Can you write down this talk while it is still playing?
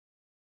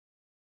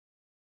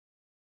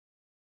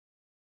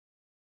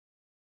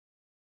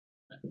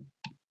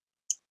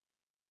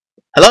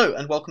Hello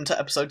and welcome to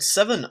episode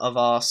 7 of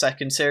our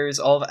second series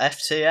of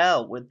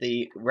FTL with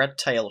the Red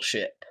Tail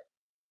ship.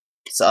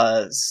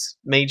 It's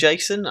me,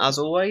 Jason, as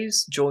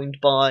always, joined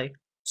by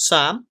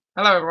Sam.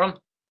 Hello everyone.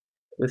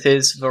 With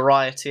his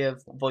variety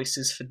of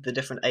voices for the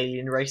different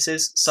alien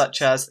races,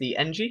 such as the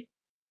Engi.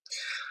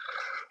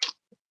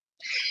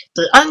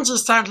 The Engi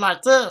sound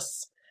like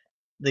this.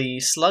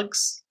 The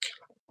Slugs.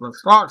 The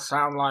Slugs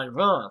sound like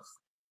this.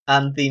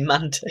 And the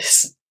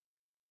Mantis.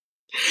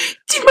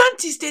 The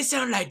Mantis, they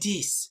sound like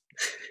this.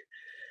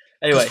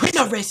 Anyway. We're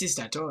not racist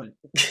at all.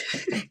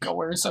 God,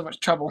 we're in so much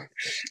trouble.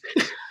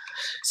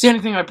 It's the only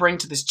thing I bring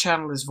to this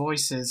channel is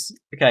voices.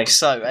 Okay,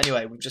 so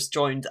anyway, we've just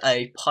joined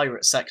a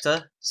pirate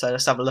sector, so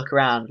let's have a look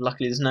around.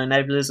 Luckily there's no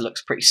nebulars, it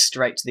looks pretty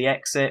straight to the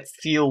exit.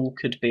 Fuel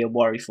could be a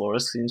worry for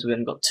us, since we've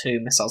only got 2,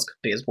 missiles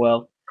could be as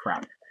well.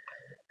 Crap.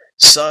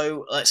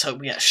 So, let's hope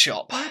we get a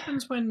shop. What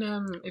happens when,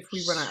 if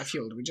we run out of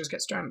fuel? Do we just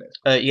get stranded?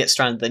 You get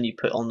stranded, then you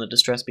put on the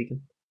distress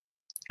beacon.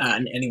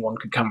 And anyone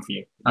could come for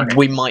you. Okay.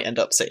 We might end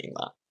up seeing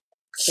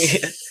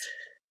that.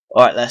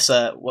 Alright, let's,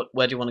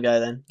 where do you want to go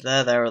then?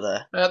 There, or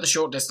there? The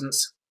short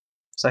distance.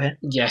 So here?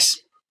 Yes.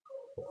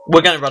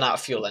 We're going to run out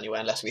of fuel anyway,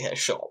 unless we hit a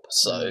shop,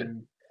 so...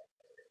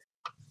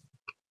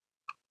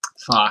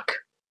 Fuck.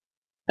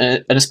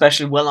 And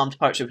especially well-armed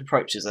pirate ship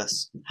approaches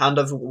us. Hand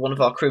over one of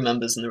our crew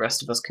members and the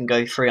rest of us can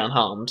go free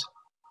unharmed.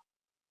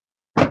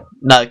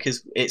 No,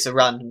 because it's a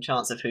random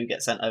chance of who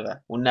gets sent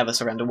over. We'll never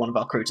surrender one of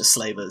our crew to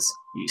slavers,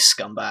 you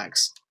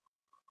scumbags.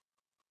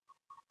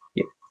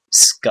 You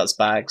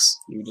scuzzbags.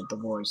 You did the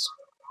voice.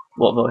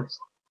 What voice?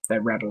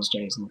 They're rebels,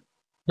 Jason.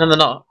 No, they're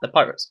not. They're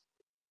pirates.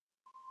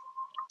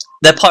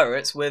 They're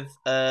pirates with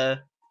 2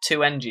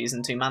 Engis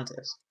and 2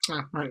 Mantis.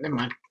 Oh, right, never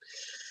mind.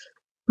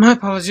 My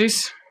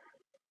apologies.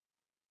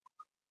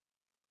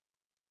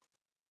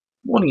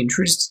 Warning,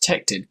 intruders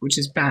detected, which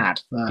is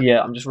bad.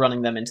 Yeah, I'm just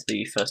running them into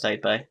the first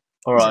aid bay.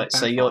 Alright,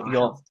 so you're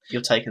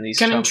taking these.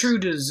 Can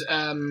intruders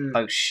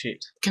oh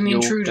shit. Can the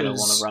You're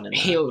intruders run in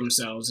heal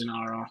themselves in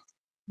our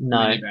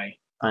No. bay?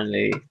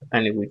 Only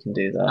we can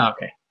do that.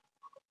 Okay.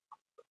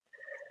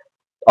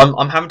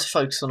 I'm having to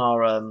focus on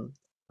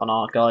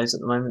our guys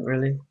at the moment,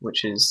 really,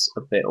 which is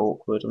a bit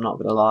awkward. I'm not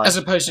gonna lie. As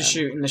opposed to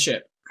shooting the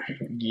ship.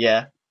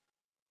 Yeah.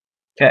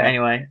 Okay.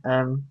 Anyway,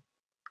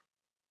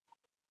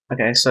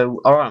 okay, so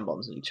our iron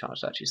bombs are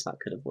charged actually, so that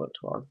could have worked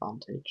to our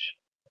advantage.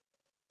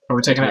 Are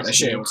we taking out their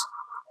shields?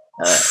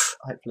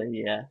 Hopefully,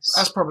 yes.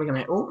 That's probably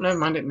gonna. Oh, no,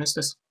 mind it, missed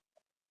us.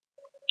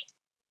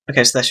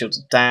 Okay, so their shields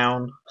are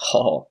down.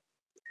 Oh.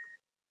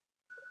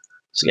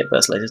 So get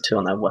burst laser 2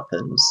 on their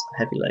weapons,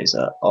 heavy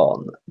laser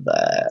on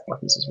their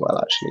weapons as well,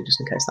 actually,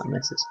 just in case that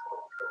misses.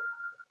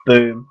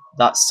 Boom.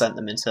 That's sent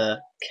them into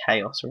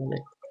chaos,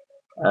 really.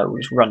 We'll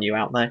just run you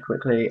out there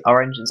quickly.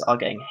 Our engines are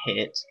getting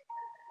hit.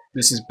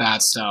 This is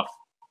bad stuff.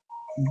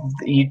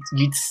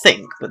 You'd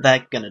think, but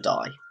they're gonna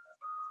die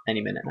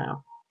any minute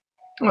now.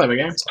 Oh, there we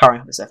go. It's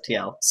powering up this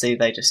FTL. See,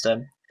 they just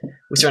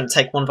we're trying to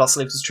take one of our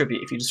slaves as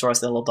tribute. If you destroy us,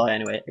 they'll all die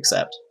anyway.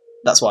 Except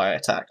that's why I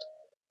attacked.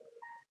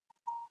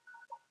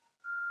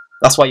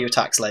 That's why you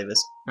attack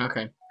slavers.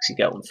 Okay. Because you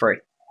get one free.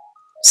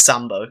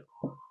 Sambo.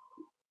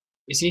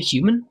 Is he a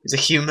human? He's a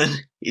human.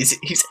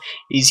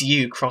 He's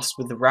you crossed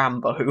with the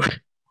Rambo.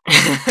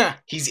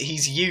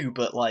 he's you,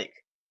 but like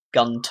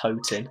gun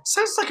toting.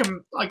 Sounds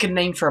like a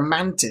name for a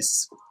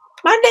mantis.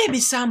 My name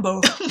is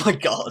Sambo. Oh my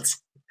god.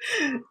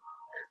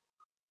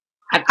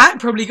 And I'm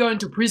probably going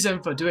to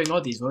prison for doing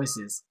all these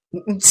voices.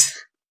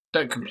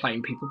 Don't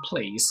complain, people,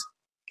 please.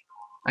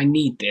 I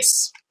need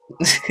this.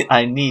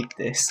 I need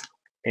this.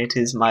 It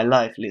is my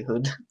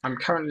livelihood. I'm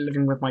currently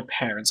living with my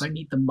parents. I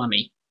need the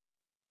money.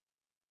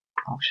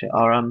 Oh shit,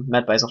 our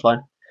medbay's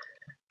offline.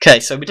 Okay,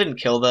 so we didn't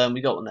kill them,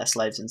 we got one of their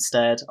slaves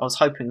instead. I was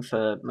hoping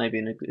for maybe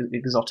an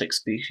exotic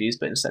species,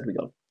 but instead we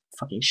got a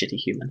fucking shitty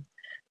human.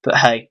 But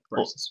hey,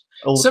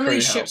 all some of the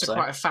these crew ships helps,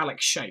 are quite a phallic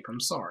shape, I'm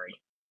sorry.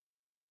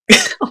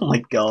 Oh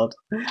my god.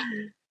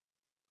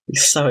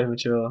 He's so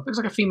immature. Looks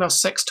like a female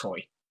sex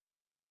toy.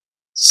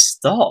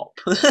 Stop.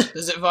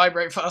 Does it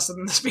vibrate faster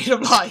than the speed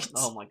of light?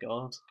 Oh my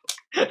god.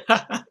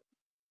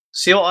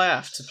 See what I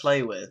have to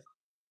play with?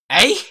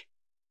 Eh?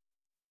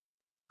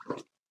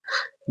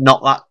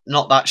 Not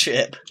that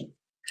ship.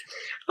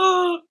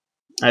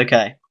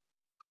 Okay.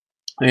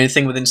 The only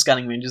thing within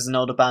scanning range is an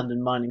old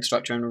abandoned mining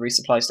structure and a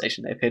resupply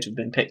station. They appear to have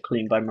been picked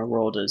clean by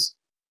marauders.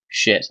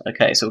 Shit.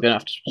 Okay, so we're going to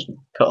have to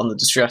put on the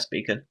distress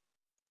beacon.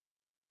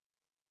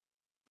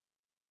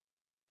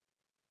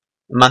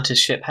 A Mantis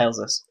ship hails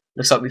us.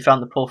 Looks like we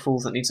found the poor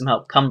fools that need some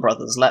help. Come,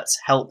 brothers, let's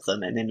help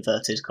them, in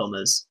inverted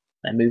commas.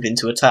 They move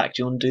into attack.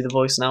 Do you want to do the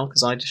voice now?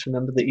 Because I just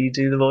remember that you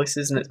do the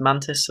voices and it's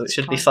Mantis, so it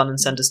should be fun and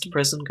send us to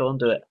prison. Go on,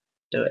 do it.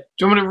 Do it.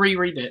 Do you want me to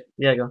reread it?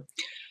 Yeah, go on.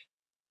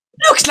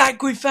 Looks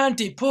like we found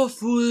the poor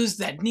fools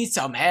that need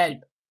some help.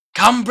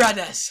 Come,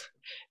 brothers,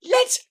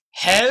 let's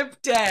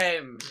help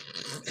them.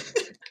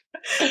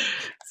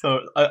 So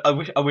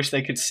I wish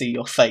they could see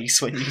your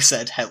face when you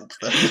said help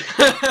them,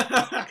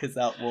 because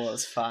that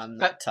was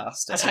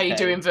fantastic. That's how you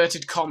do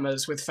inverted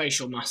commas with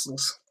facial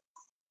muscles.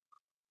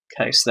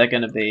 Okay, so they're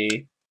going to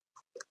be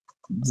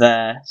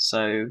there.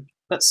 So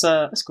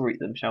let's greet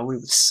them, shall we?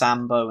 With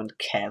Sambo and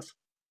Kev.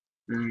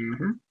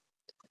 Mm-hmm.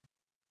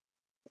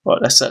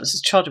 Right,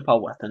 let's charge up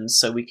our weapons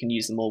so we can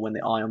use them all when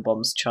the ion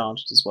bomb's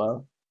charged as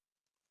well.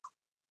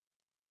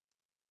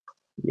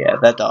 Yeah,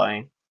 they're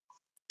dying.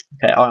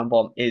 Okay, ion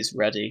bomb is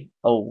ready.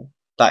 Oh,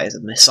 that is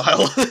a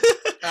missile. Shit.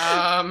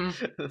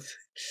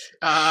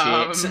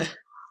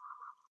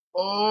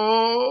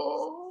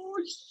 Oh,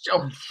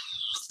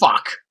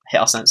 fuck. Hit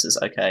our sensors.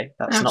 Okay,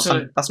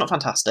 that's not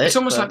fantastic. It's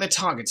almost like they're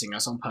targeting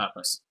us on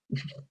purpose.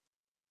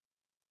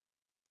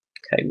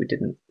 Okay, we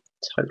didn't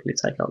totally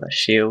take out their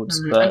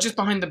shields, but and just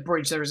behind the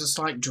bridge there is a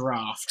slight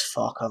draft.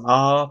 Fuck them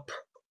up.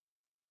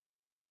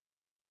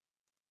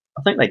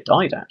 I think they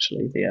died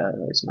actually.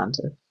 Those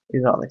mantis.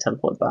 Either they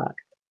teleported back.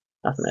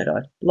 I think they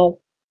died.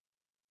 Lol.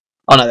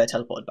 Oh no, they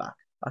teleported back.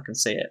 I can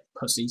see it.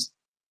 Pussies.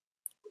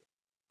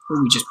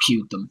 Or we just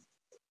pewed them.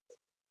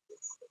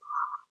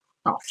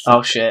 Oh,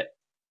 oh shit.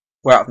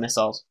 We're out of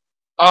missiles.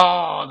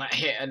 Oh, that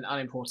hit an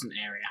unimportant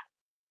area.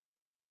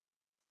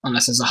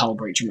 Unless there's a hull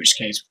breach, in which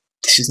case...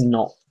 This is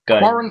not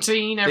going...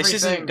 Quarantine, everything.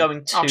 This isn't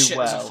going too well. Oh shit,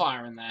 well. there's a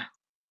fire in there.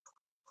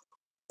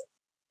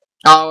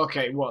 Oh,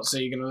 okay, what? So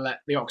you're going to let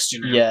the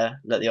oxygen out? Yeah,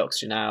 let the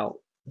oxygen out.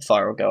 The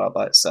fire will go out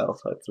by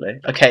itself, hopefully.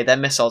 Okay, their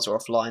missiles are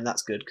offline.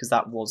 That's good, because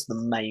that was the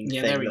main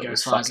thing that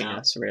was fucking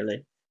us,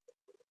 really.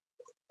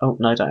 Oh,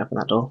 no, don't open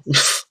that door.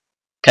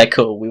 Okay,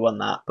 cool, we won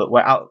that. But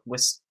we're out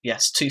with...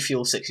 Yes, 2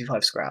 fuel,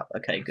 65 scrap.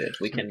 Okay, good.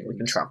 We can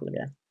travel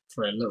again.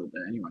 For a little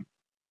bit, anyway.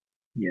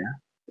 Yeah,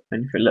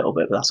 only for a little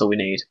bit, but that's all we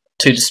need.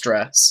 2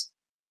 distress.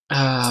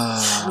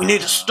 We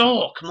need a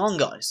store. Come on,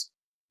 guys.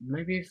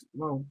 Maybe,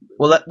 well,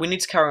 we need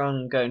to carry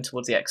on going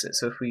towards the exit.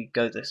 So if we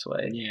go this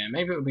way, yeah,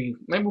 maybe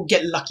we'll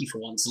get lucky for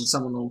once, and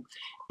someone will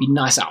be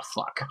nice. Oh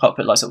fuck!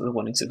 Cockpit lights up with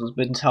warning signals.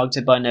 Been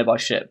targeted by a nearby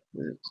ship.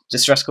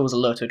 Distress calls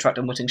alert to attract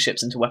unwitting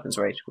ships into weapons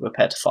range. We're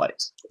prepared to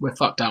fight. We're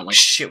fucked, aren't we?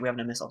 Shit, we have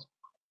no missiles.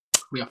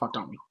 We are fucked,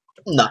 aren't we?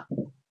 No.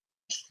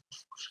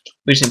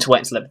 We just need to wait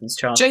until everything's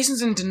charged.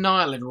 Jason's in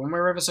denial, everyone.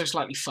 We're ever so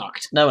slightly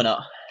fucked. No, we're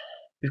not.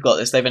 We've got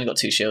this. They've only got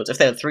 2 shields. If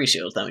they had 3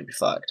 shields, then we'd be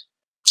fucked.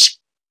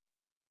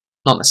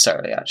 Not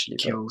necessarily, actually.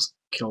 Kills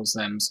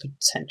them.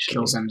 Potentially.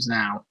 Kills them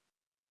now.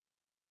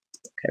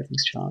 Okay,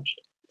 everything's charged.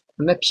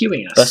 And they're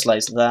pewing us. Burst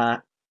laser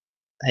that.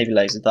 Heavy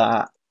laser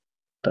that.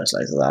 Burst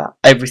laser that.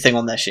 Everything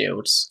on their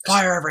shields.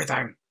 Fire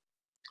everything.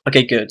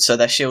 Okay, good. So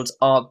their shields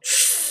are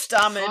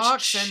damaged. Fuck,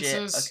 shit.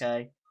 sensors.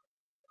 Okay.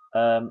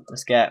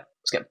 Let's get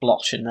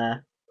Blotch in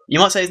there. You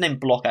might say his name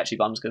Block actually,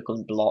 but I'm just gonna call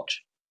him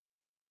Blotch.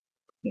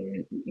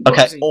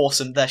 Okay,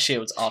 awesome. Their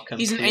shields are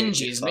completely He's an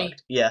NG, isn't he?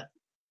 Yeah.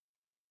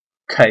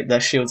 Okay, their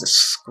shields are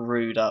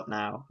screwed up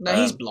now. No,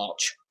 he's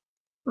Blotch.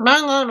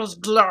 My name is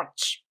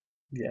Blotch.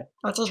 Yeah.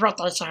 That is what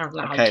they sound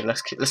like. Okay,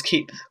 let's get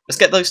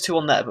those 2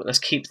 on there, but let's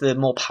keep the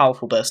more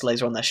powerful burst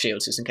laser on their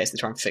shields just in case they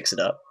try and fix it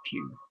up.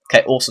 Pew.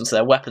 Okay, awesome. So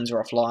their weapons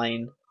are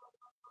offline.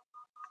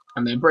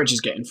 And their bridge is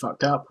getting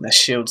fucked up. Their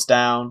shields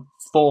down.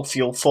 4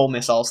 fuel, 4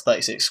 missiles,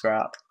 36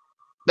 scrap.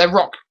 They're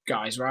rock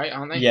guys, right?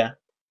 Aren't they? Yeah.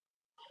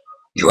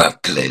 You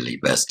have clearly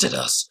bested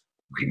us.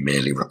 We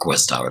merely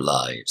request our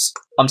lives.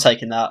 I'm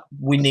taking that.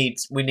 We need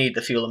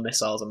the fuel and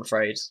missiles, I'm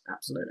afraid.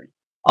 Absolutely.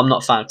 I'm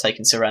not a fan of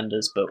taking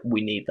surrenders, but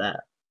we need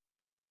that.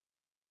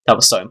 That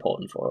was so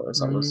important for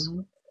us.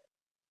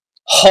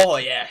 Oh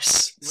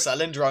yes!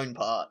 Selling drone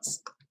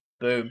parts.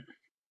 Boom.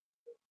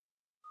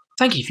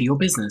 Thank you for your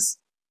business.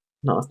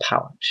 Not enough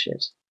power.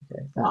 Shit.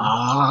 Okay,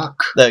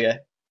 fuck. There we go.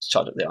 Let's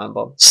charge up the iron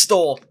bomb.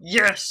 Store!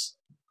 Yes!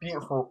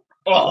 Beautiful.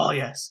 Oh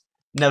yes.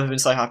 Never been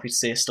so happy to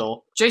see a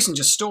store. Jason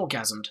just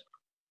store-gasmed.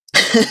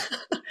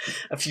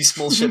 A few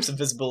small ships are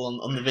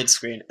visible on the vid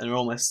screen, and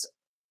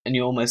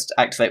you almost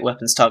activate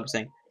weapons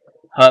targeting.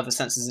 However,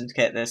 sensors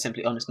indicate they're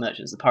simply honest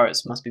merchants. The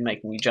pirates must be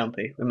making you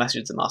jumpy. We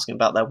messaged them asking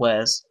about their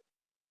wares.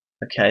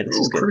 Okay, this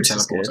is good. Crew this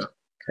is good. teleporter.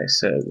 Okay,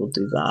 so we'll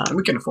do that. And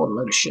we can afford a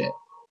load of shit.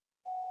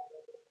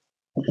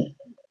 Do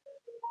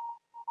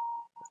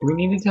we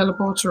need a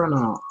teleporter or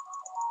not?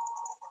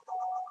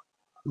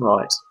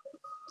 Right.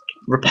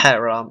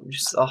 Repair arm.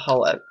 Just our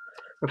hull.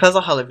 Repairs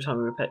our hull every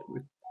time we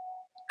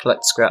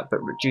collect scrap,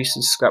 but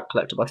reduces scrap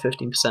collected by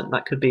 15%.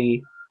 That could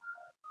be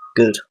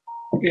good.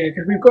 Yeah,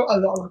 because we've got a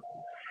lot of...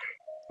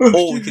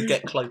 Or we could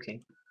get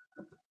cloaking.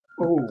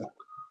 Oh.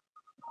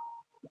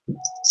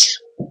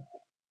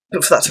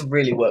 But for that to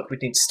really work,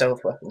 we'd need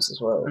stealth weapons as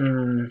well.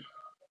 And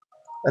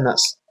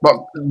that's...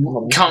 Well,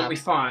 can't we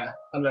fire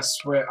unless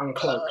we're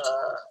uncloaked?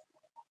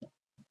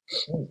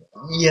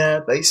 Yeah,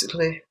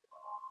 basically.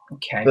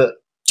 Okay. But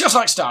just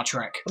like Star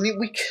Trek. I mean,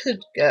 we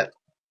could get...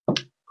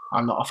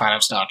 I'm not a fan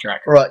of Star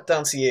Trek. Right,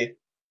 down to you.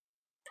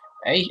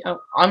 Hey,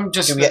 I'm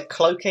just... Do we get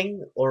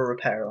cloaking or a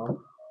repair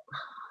arm?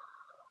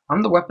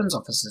 I'm the weapons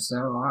officer, so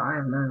I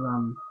have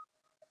no,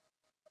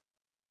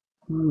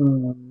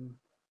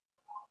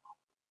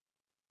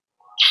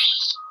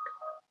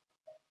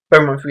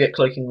 Bear in mind, if we get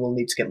cloaking, we'll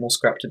need to get more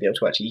scrap to be able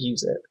to actually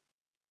use it.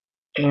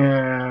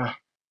 Yeah.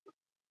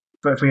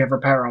 But if we have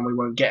repair on, we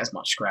won't get as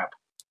much scrap.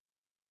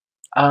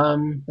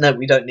 No,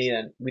 we don't need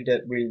it. We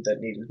really don't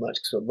need as much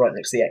because we're right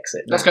next to the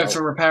exit. Let's go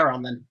for repair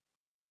on then.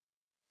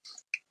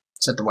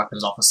 Said the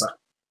weapons officer.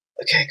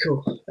 Okay,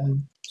 cool.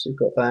 So we've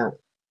got that.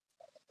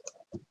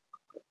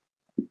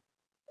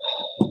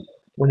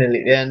 We're nearly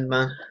at the end,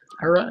 man.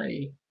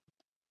 Hooray!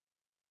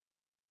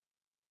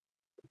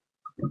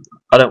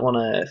 I don't want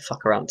to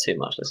fuck around too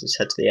much. Let's just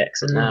head to the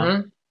exit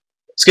now.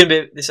 It's gonna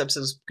be. This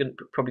episode's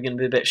probably gonna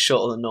be a bit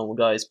shorter than normal,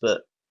 guys.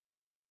 But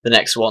the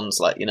next one's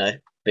like, you know,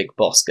 big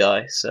boss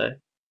guy. So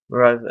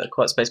we're over at a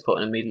quiet spaceport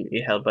and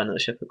immediately held by another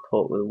ship at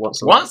port with a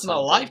once in a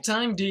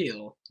lifetime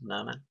deal.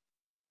 No, man.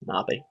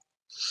 Nabi.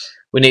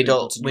 We need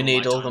all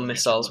the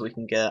missiles we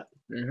can get.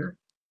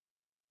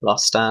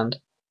 Last stand.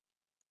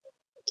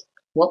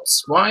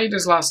 Why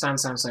does Last Stand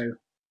sound so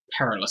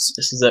perilous?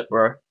 This is it,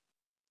 bro.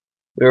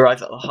 We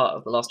arrive at the heart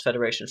of the last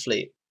Federation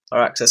fleet.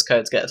 Our access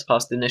codes get us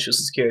past the initial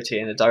security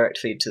and a direct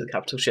feed to the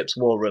capital ship's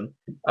war room.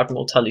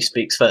 Admiral Tully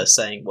speaks first,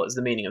 saying, "What is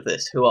the meaning of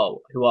this? Who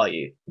are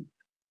you?"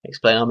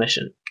 Explain our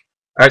mission.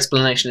 Our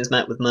explanation is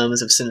met with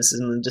murmurs of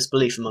cynicism and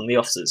disbelief among the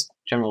officers.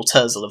 General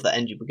Terzel of the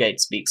NG Brigade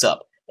speaks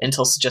up.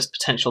 Intel suggests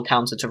potential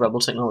counter to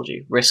rebel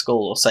technology. Risk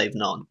all or save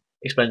none.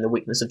 Explain the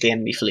weakness of the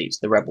enemy fleet,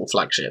 the rebel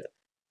flagship.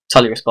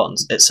 Tully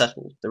responds, "It's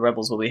settled. The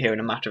rebels will be here in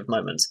a matter of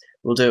moments.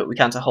 We'll do what we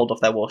can to hold off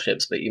their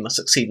warships, but you must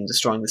succeed in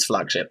destroying this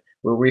flagship.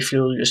 We'll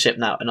refuel your ship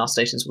now, and our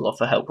stations will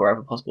offer help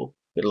wherever possible.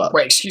 Good luck."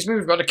 Wait, excuse me,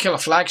 we've got to kill a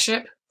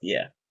flagship?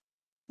 Yeah.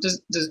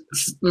 Does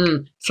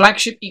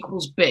flagship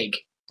equals big?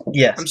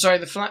 Yes. I'm sorry,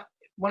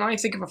 when I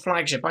think of a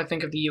flagship, I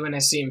think of the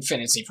UNSC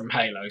Infinity from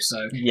Halo,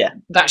 so yeah.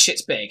 That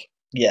shit's big.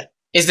 Yeah.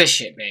 Is this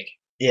shit big?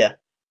 Yeah.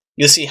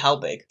 You'll see how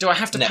big. Do I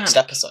have to next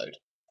panic? Episode.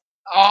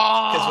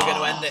 Oh! Because we're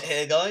going to end it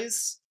here,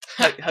 guys.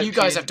 Hope you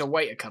guys have to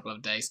wait a couple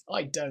of days.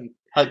 I don't.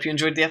 Hope you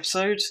enjoyed the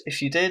episode.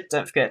 If you did,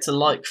 don't forget to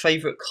like,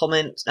 favourite,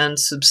 comment, and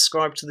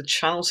subscribe to the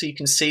channel so you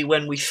can see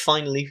when we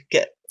finally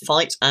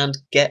fight and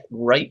get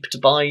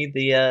raped by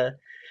the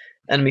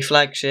enemy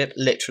flagship.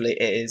 Literally,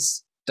 it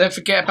is. Don't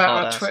forget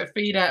about our Twitter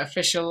feed at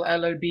official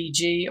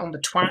LOBG on the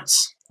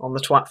twats. On the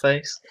twat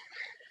face.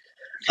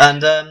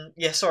 And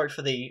yeah, sorry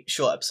for the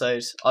short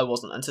episode. I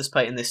wasn't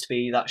anticipating this to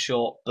be that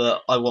short,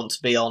 but I want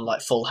to be on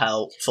like full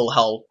hell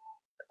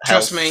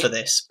Trust me, for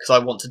this because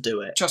I want to do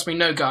it. Trust me,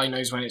 no guy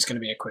knows when it's going to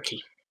be a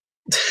quickie.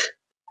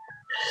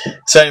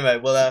 So anyway,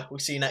 we'll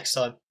see you next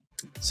time.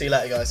 See you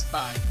later, guys.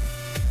 Bye.